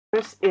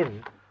press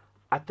in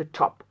at the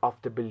top of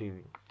the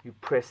balloon. You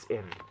press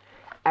in.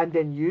 And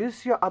then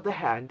use your other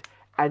hand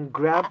and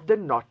grab the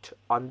knot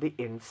on the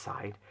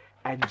inside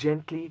and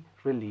gently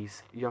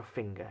release your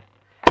finger.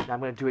 Now I'm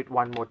going to do it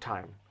one more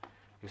time.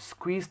 You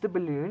squeeze the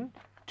balloon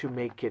to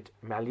make it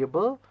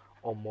malleable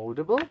or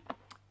moldable,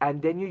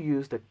 and then you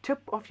use the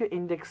tip of your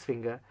index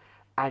finger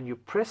and you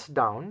press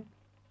down,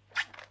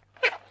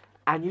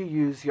 and you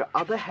use your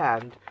other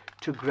hand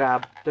to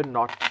grab the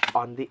knot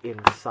on the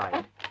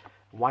inside.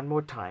 One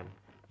more time.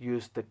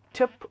 Use the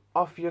tip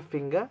of your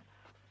finger,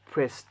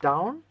 press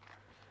down,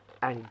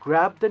 and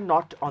grab the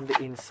knot on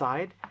the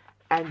inside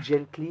and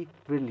gently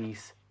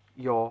release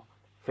your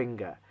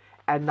finger.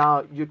 And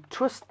now you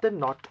twist the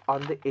knot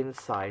on the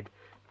inside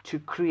to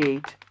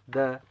create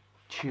the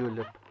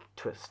tulip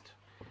twist.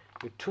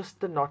 You twist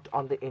the knot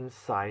on the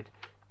inside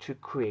to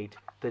create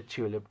the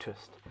tulip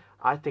twist.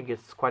 I think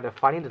it's quite a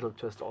funny little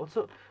twist.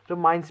 Also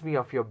reminds me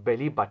of your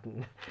belly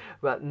button.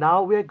 Well,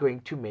 now we're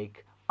going to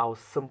make our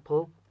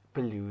simple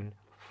balloon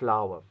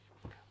flower.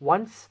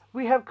 Once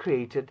we have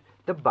created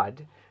the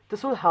bud,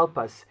 this will help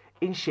us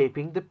in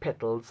shaping the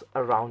petals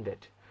around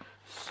it.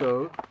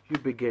 So you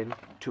begin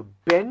to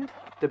bend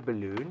the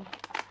balloon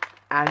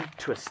and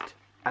twist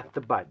at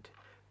the bud.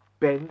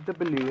 Bend the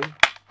balloon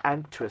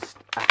and twist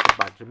at the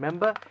bud.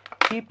 Remember,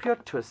 keep your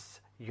twists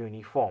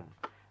uniform.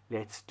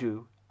 Let's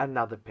do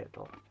another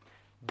petal.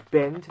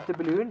 Bend the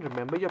balloon.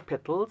 Remember, your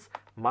petals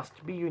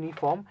must be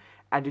uniform.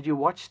 And did you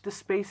watch the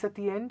space at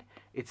the end?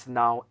 It's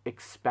now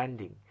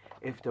expanding.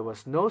 If there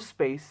was no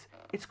space,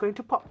 it's going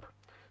to pop.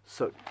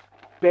 So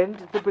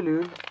bend the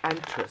balloon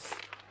and twist.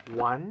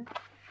 1,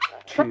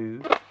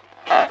 2,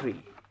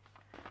 3.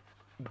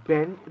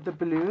 Bend the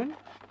balloon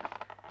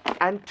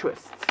and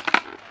twist.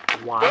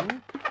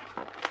 1,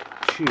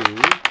 2,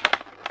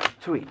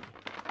 3.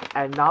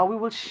 And now we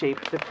will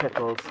shape the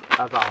petals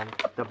around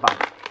the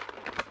bud.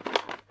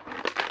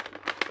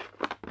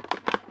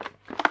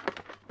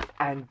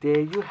 And there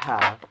you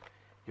have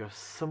your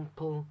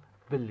simple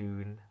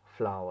balloon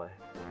flower.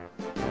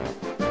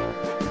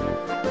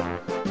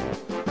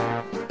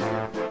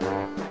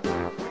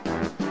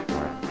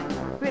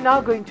 We're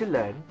now going to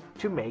learn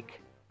to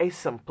make a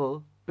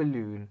simple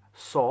balloon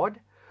sword,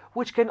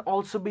 which can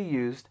also be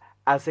used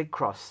as a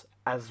cross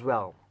as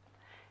well.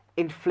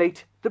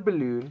 Inflate the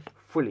balloon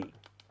fully.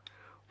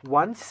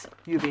 Once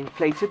you've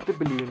inflated the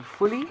balloon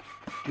fully,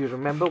 do you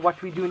remember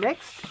what we do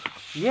next?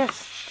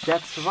 Yes,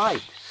 that's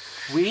right.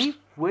 We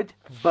would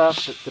burp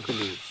the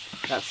balloon.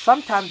 Now,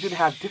 sometimes you'd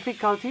have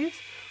difficulties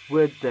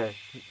with the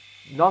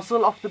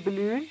nozzle of the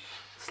balloon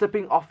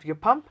slipping off your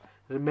pump.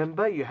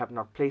 Remember, you have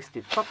not placed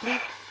it properly,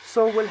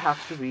 so we'll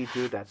have to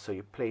redo that. So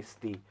you place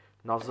the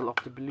nozzle of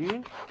the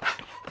balloon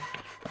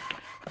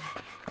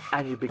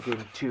and you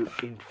begin to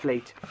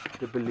inflate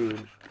the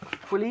balloon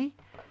fully,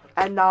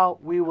 and now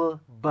we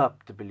will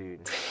burp the balloon.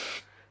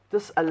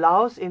 This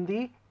allows in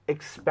the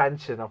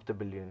expansion of the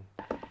balloon,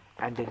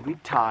 and then we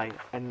tie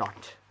a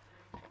knot.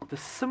 The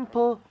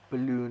simple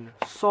balloon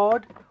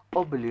sword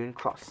or balloon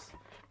cross.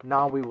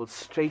 Now we will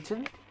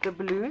straighten the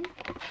balloon.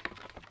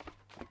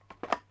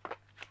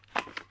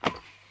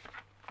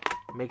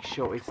 Make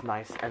sure it's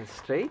nice and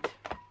straight.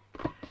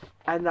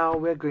 And now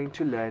we're going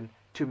to learn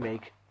to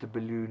make the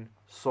balloon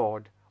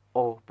sword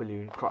or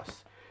balloon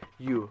cross.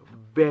 You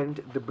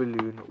bend the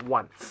balloon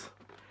once.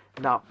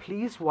 Now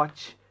please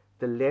watch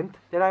the length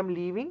that I'm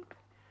leaving.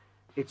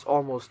 It's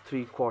almost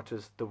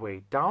 3/4 the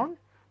way down.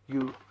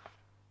 You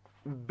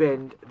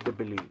bend the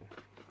balloon.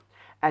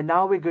 And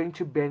now we're going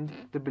to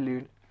bend the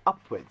balloon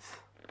upwards.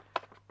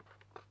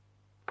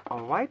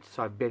 Alright,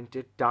 so I bent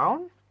it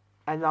down,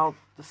 and now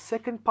the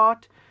second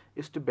part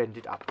is to bend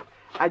it up.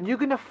 And you're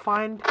going to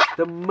find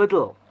the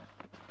middle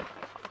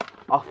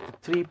of the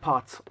 3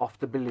 parts of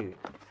the balloon.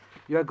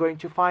 You're going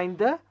to find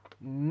the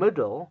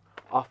middle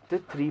of the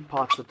 3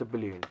 parts of the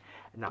balloon.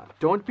 Now,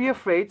 don't be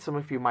afraid. Some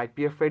of you might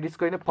be afraid it's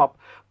going to pop,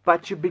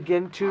 but you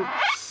begin to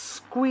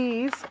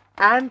squeeze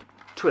and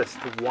twist.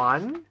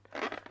 1,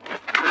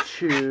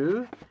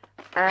 2,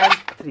 and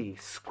 3.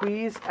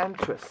 Squeeze and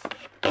twist.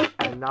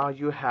 And now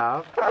you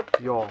have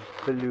your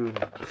balloon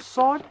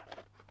sword.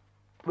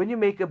 When you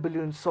make a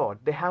balloon sword,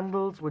 the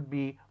handles would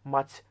be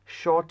much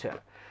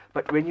shorter.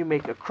 But when you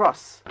make a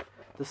cross,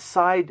 the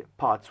side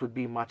parts would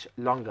be much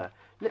longer.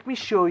 Let me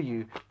show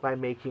you by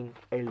making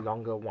a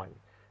longer one.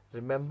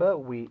 Remember,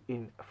 we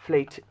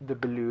inflate the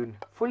balloon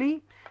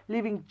fully,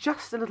 leaving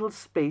just a little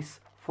space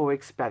for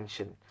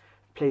expansion.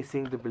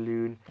 Placing the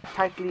balloon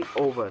tightly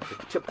over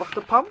the tip of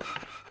the pump.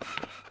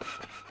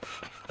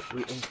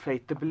 We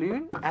inflate the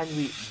balloon and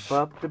we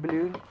burp the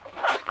balloon.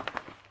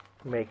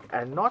 Make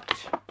a knot.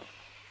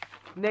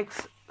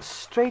 Next,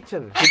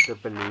 straighten the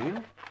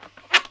balloon.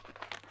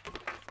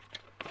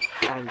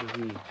 And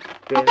we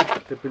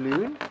bend the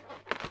balloon.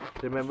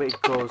 Remember, it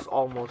goes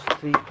almost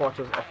 3/4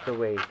 of the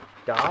way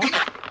down.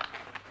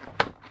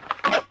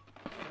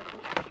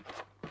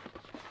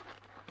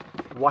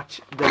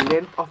 Watch the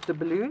length of the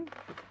balloon.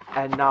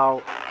 And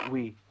now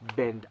we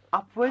bend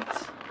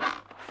upwards.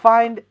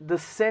 Find the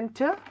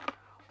center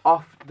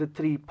of the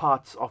 3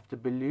 parts of the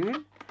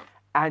balloon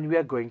and we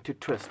are going to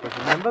twist. But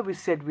remember, we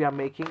said we are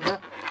making the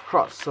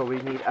cross, so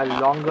we need a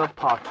longer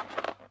part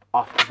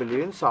of the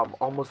balloon. So I've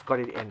almost got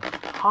it in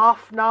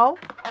half now.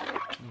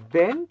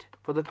 Bend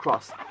for the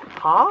cross,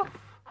 half,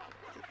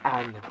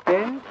 and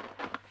bend.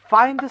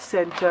 Find the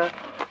center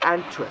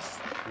and twist.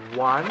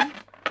 1,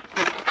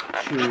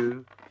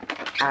 2,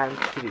 and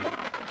 3.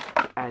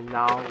 And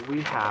now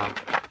we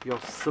have your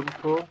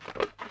simple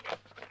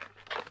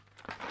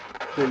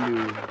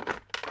balloon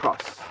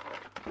cross.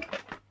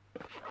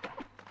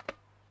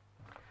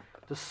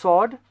 The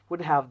sword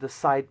would have the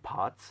side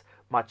parts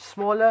much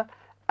smaller,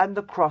 and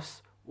the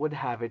cross would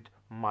have it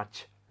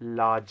much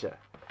larger.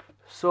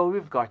 So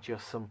we've got your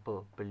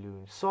simple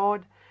balloon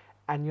sword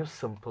and your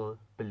simple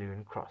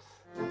balloon cross.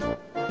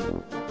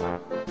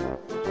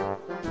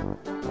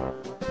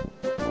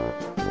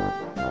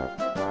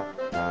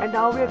 And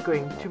now we are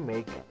going to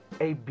make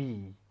a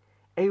bee,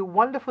 a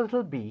wonderful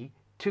little bee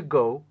to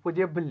go with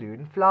your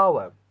balloon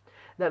flower.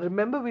 Now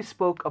remember, we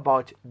spoke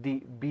about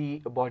the bee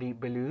body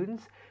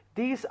balloons.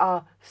 These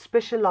are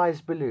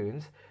specialized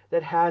balloons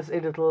that has a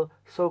little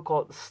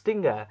so-called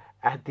stinger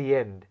at the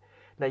end.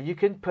 Now you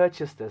can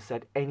purchase this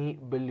at any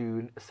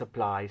balloon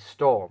supply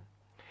store.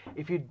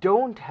 If you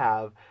don't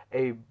have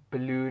a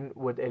balloon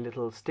with a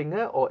little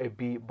stinger or a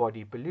bee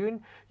body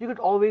balloon, you could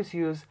always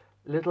use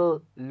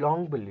little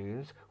long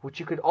balloons, which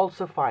you could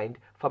also find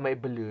from a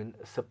balloon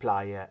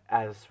supplier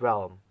as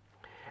well.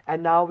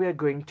 And now we are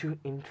going to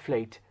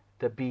inflate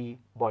the bee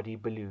body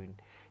balloon.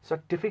 It's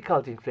not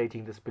difficult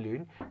inflating this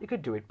balloon. You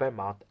could do it by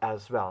mouth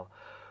as well.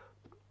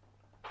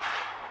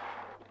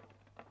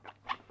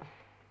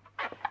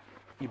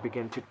 You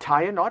begin to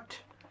tie a knot,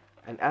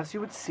 and as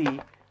you would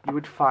see, you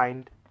would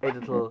find a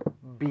little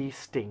bee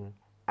sting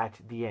at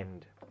the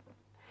end.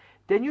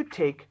 Then you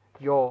take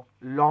your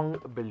long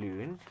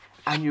balloon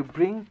and you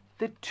bring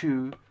the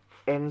two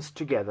ends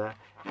together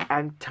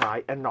and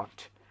tie a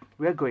knot.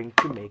 We are going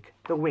to make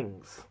the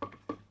wings.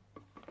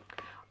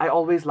 I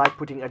always like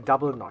putting a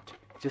double knot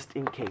just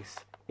in case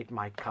it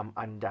might come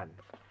undone.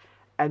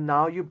 And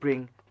now you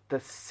bring the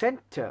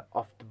center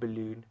of the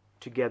balloon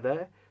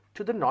together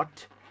to the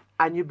knot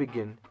and you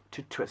begin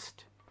to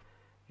twist.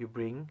 You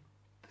bring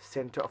the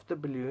center of the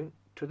balloon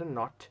to the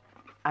knot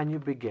and you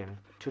begin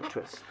to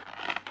twist.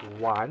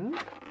 1,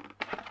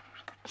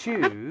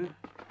 2,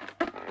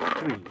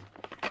 3.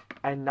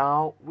 And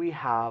now we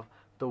have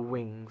the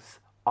wings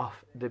of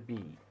the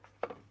bee.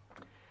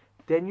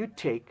 Then you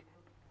take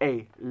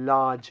a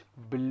large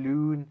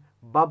balloon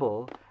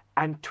bubble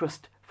and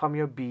twist from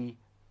your bee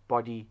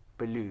body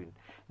balloon.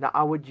 Now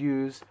I would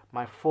use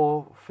my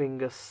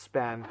 4-finger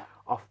span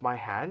of my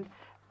hand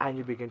and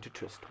you begin to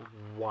twist.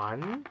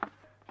 1,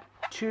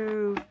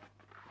 2,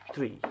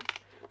 3.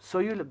 So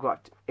you've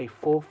got a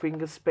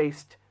 4-finger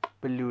spaced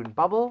balloon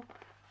bubble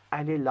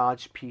and a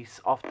large piece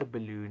of the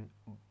balloon,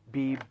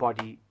 bee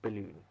body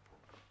balloon.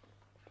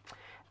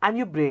 And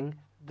you bring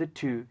the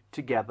two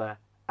together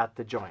at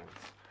the joints.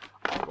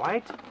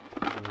 Alright,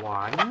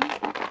 1,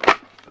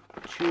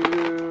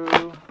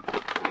 2,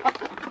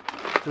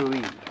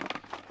 3.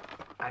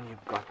 And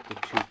you've got the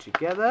two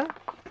together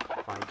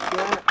right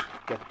here.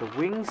 Get the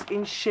wings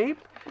in shape.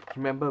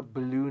 Remember,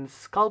 balloon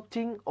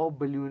sculpting or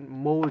balloon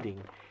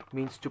molding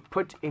means to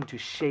put into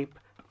shape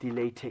the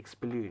latex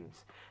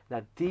balloons.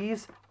 Now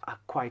these are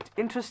quite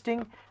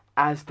interesting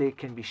as they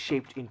can be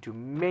shaped into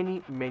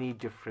many, many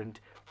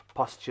different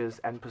postures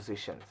and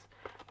positions.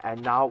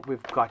 And now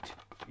we've got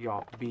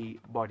your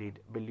bee-bodied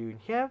balloon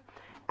here.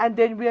 And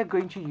then we are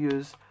going to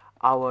use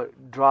our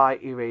dry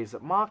eraser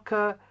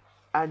marker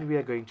and we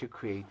are going to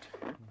create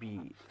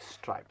bee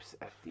stripes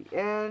at the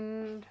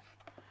end.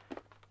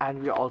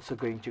 And we are also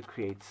going to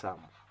create some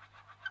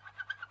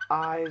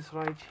eyes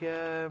right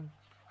here.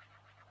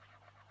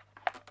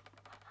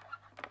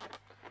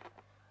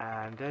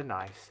 And a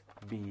nice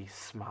bee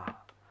smile.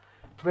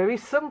 Very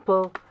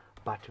simple,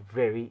 but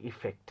very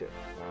effective.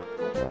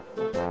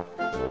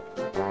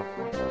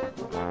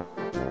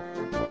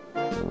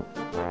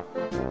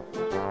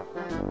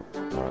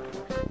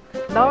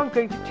 Now I'm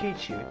going to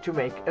teach you to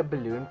make a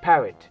balloon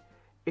parrot.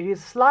 It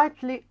is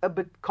slightly a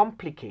bit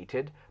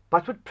complicated,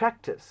 but with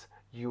practice,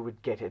 you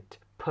would get it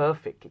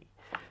perfectly.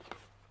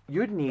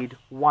 You'd need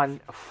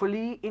one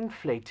fully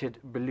inflated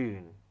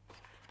balloon.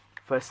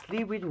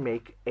 Firstly, we'd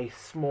make a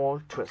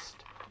small twist.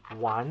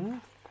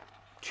 1,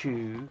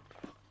 2,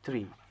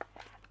 3.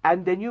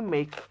 And then you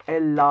make a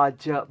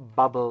larger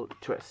bubble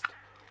twist.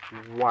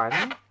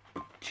 1,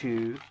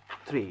 2,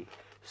 3.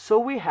 So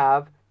we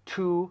have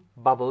 2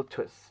 bubble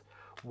twists.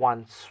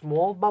 1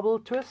 small bubble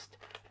twist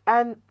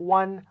and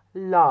 1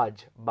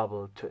 large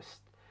bubble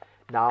twist.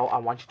 Now I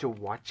want you to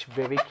watch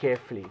very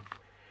carefully.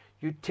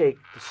 You take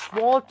the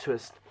small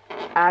twist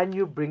and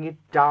you bring it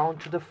down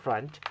to the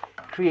front,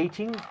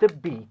 creating the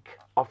beak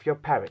of your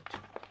parrot.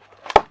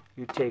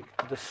 You take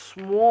the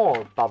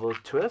small bubble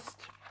twist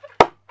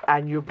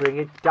and you bring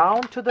it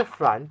down to the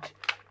front,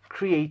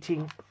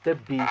 creating the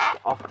beak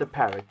of the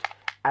parrot,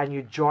 and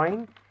you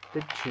join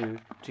the two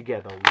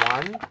together.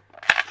 1,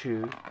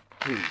 2,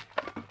 3.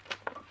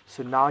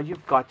 So now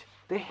you've got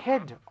the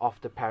head of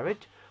the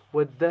parrot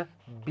with the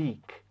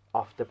beak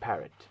of the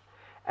parrot.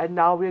 And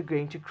now we're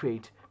going to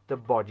create the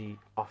body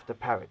of the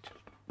parrot.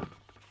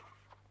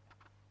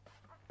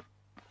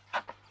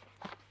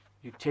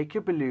 You take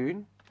your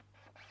balloon.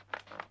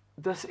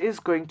 This is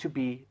going to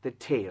be the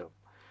tail.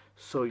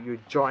 So you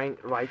join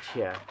right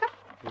here.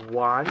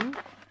 1,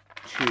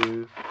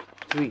 2,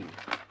 3.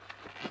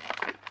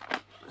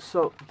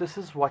 So this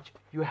is what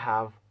you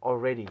have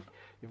already.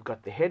 You've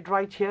got the head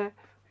right here,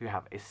 you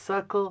have a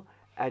circle,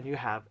 and you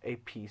have a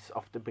piece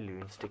of the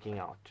balloon sticking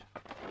out.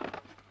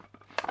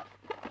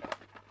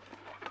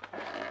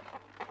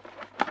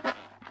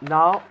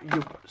 Now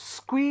you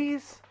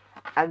squeeze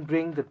and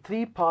bring the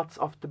 3 parts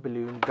of the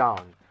balloon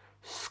down.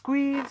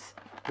 Squeeze,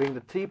 bring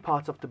the 3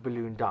 parts of the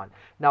balloon down.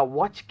 Now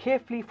watch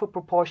carefully for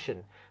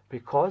proportion,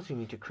 because you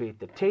need to create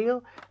the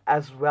tail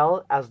as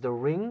well as the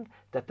ring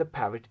that the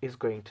parrot is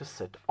going to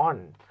sit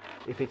on.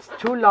 If it's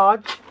too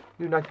large,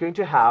 you're not going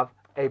to have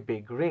a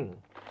big ring.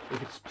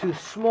 If it's too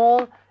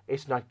small,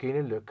 it's not going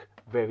to look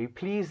very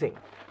pleasing.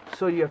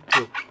 So you have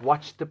to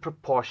watch the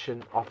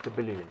proportion of the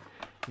balloon.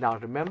 Now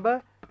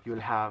remember, you'll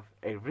have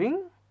a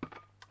ring,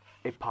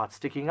 a part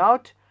sticking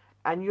out,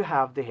 and you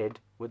have the head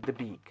with the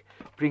beak.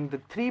 Bring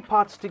the 3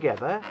 parts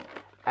together,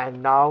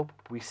 and now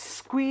we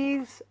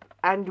squeeze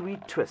and we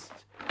twist.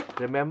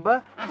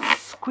 Remember,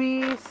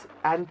 squeeze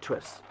and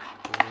twist.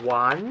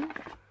 1,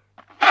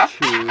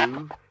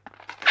 2,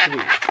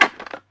 3.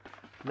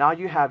 Now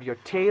you have your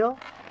tail,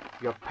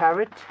 your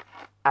parrot,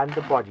 and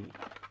the body.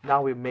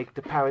 Now we make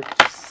the parrot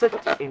to sit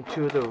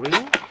into the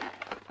ring.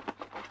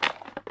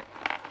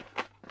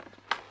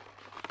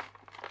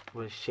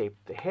 We'll shape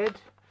the head,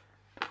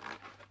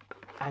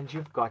 and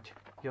you've got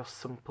your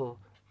simple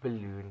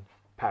balloon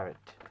parrot.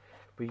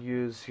 We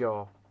use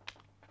your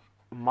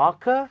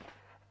marker,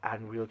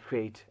 and we'll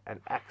create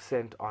an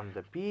accent on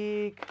the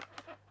beak.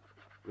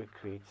 We'll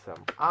create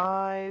some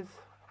eyes,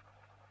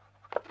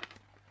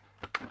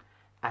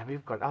 and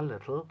we've got our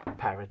little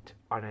parrot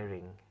on a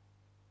ring.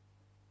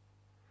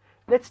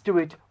 Let's do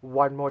it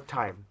one more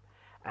time.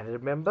 And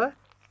remember,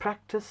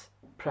 practice,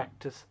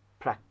 practice,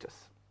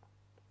 practice.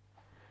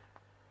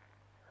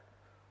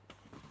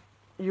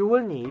 You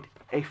will need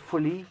a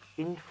fully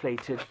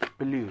inflated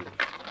balloon.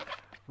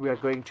 We are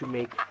going to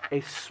make a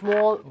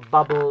small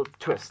bubble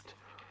twist.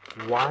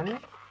 1,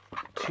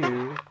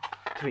 2,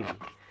 3.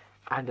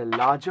 And a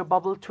larger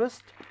bubble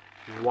twist.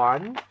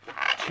 1,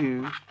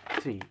 2,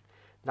 3.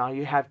 Now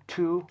you have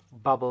 2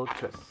 bubble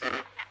twists.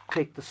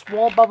 Take the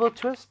small bubble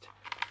twist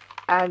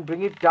and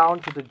bring it down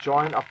to the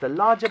join of the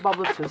larger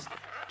bubble twist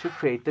to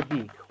create the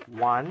beak.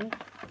 1,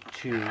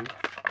 2,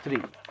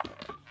 3.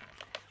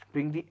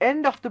 Bring the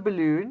end of the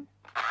balloon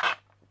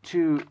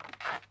to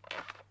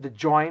the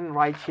join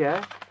right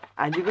here,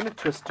 and you're going to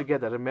twist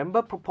together.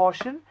 Remember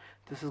proportion.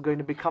 This is going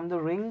to become the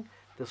ring.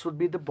 This would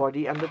be the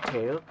body and the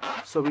tail.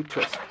 So we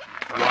twist.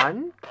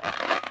 1,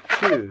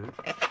 2,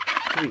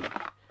 3.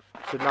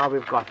 So now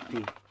we've got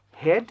the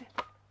head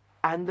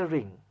and the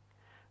ring.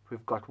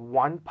 We've got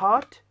 1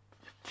 part,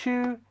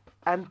 2,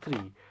 and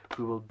 3.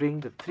 We will bring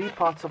the 3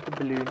 parts of the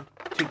balloon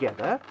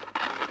together.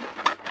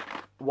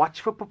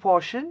 Watch for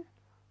proportion.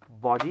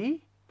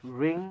 Body,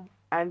 ring,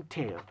 and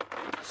tail.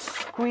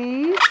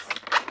 Squeeze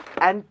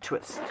and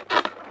twist.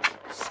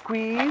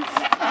 Squeeze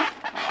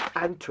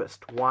and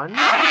twist. 1,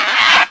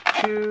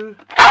 2,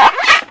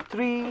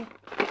 3.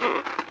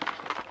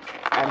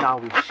 And now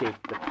we shape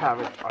the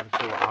parrot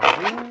onto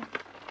our ring.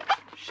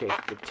 Shape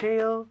the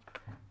tail.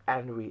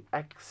 And we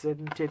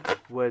accent it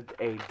with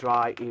a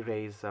dry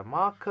eraser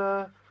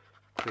marker.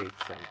 Create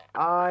some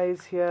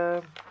eyes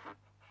here.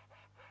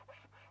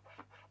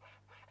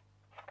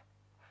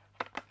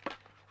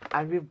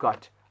 And we've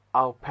got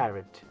our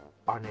parrot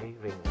on a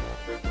ring.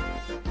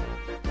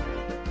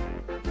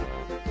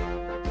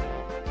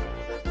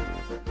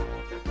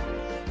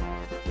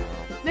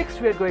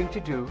 Next we are going to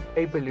do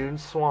a balloon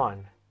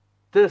swan.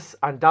 This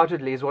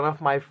undoubtedly is one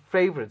of my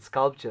favorite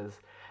sculptures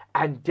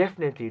and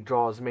definitely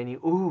draws many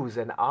oohs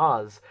and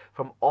ahs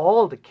from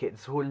all the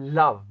kids who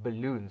love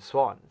balloon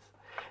swans.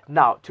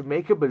 Now to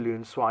make a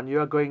balloon swan, you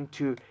are going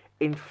to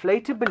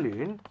inflate a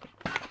balloon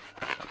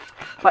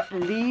but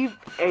leave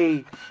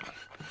a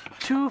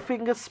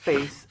 2-finger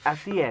space at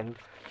the end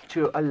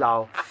to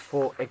allow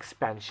for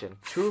expansion.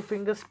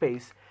 2-finger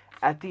space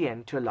at the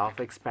end to allow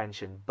for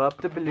expansion.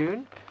 Burp the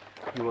balloon,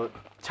 you will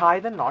tie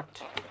the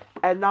knot,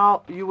 and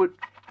now you would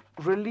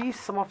release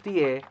some of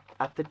the air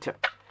at the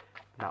tip.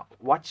 Now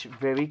watch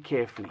very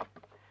carefully.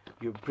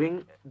 You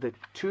bring the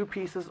 2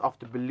 pieces of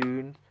the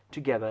balloon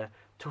together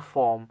to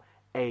form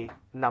a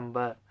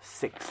number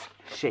 6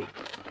 shape.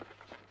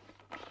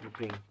 You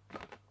bring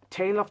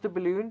tail of the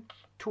balloon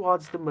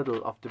towards the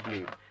middle of the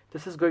balloon.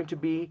 This is going to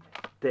be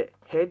the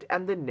head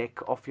and the neck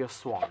of your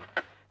swan.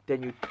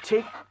 Then you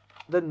take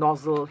the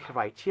nozzle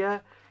right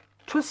here,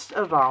 twist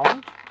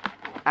around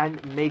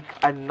and make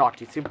a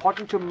knot. It's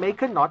important to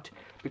make a knot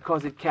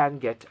because it can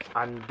get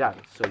undone.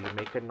 So you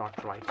make a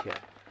knot right here.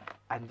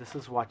 And this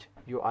is what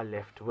you are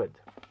left with.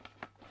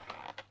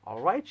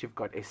 Alright, you've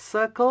got a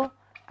circle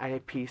and a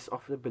piece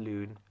of the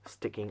balloon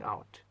sticking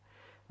out.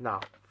 Now,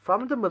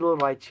 from the middle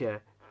right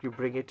here, you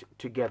bring it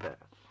together.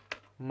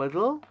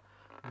 Middle,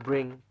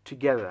 bring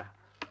together.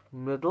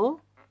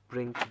 Middle,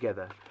 bring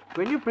together.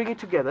 When you bring it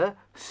together,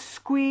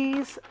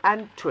 squeeze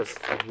and twist.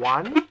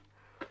 1,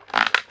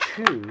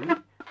 2,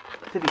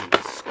 3.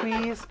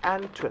 Squeeze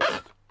and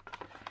twist.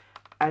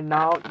 And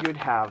now you'd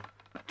have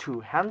 2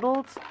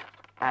 handles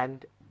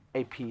and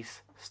a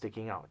piece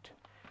sticking out.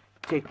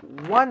 Take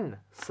one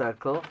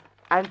circle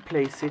and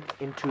place it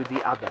into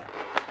the other.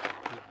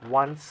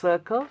 One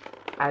circle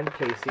and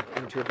place it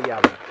into the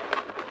other.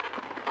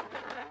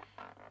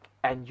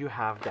 And you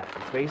have that.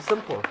 It's very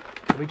simple.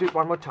 Let me do it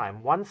one more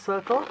time. One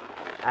circle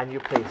and you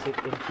place it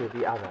into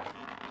the other.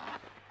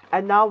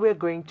 And now we're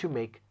going to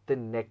make the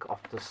neck of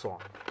the swan.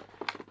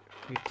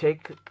 You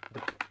take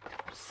the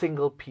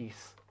single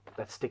piece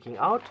that's sticking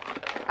out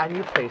and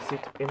you place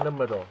it in the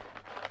middle.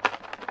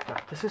 Now,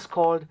 this is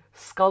called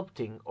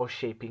sculpting or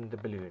shaping the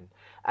balloon.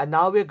 And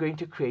now we're going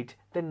to create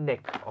the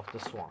neck of the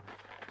swan.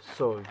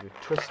 So you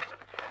twist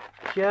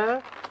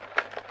here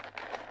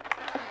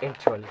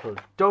into a little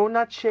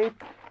donut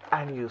shape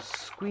and you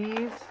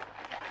squeeze.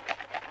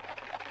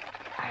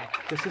 And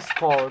this is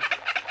called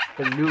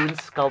balloon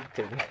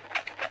sculpting.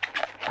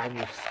 And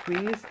you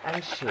squeeze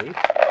and shape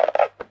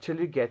till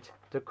you get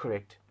the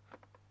correct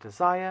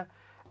desire,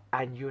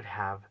 and you'd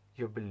have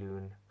your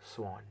balloon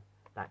swan.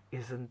 Now,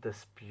 isn't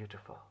this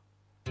beautiful?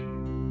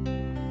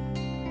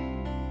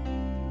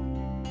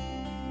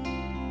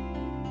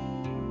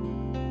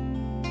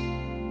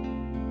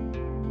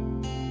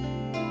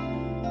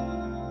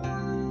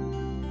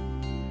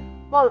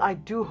 Well, I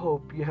do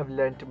hope you have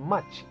learnt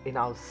much in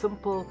our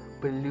simple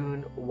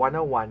Balloon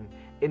 101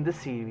 in the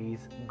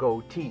series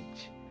Go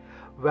Teach.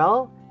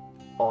 Well,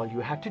 all you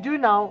have to do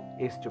now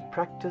is to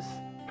practice,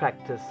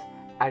 practice,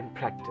 and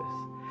practice.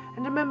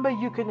 And remember,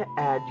 you can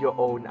add your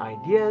own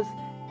ideas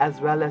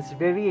as well as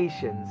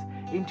variations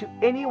into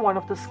any one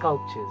of the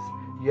sculptures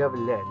you have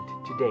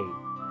learned today.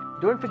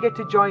 Don't forget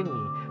to join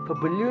me for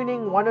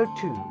Ballooning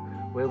 102,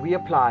 where we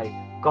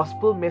apply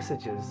gospel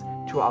messages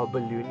to our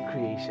balloon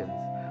creations.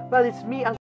 Well, it's me,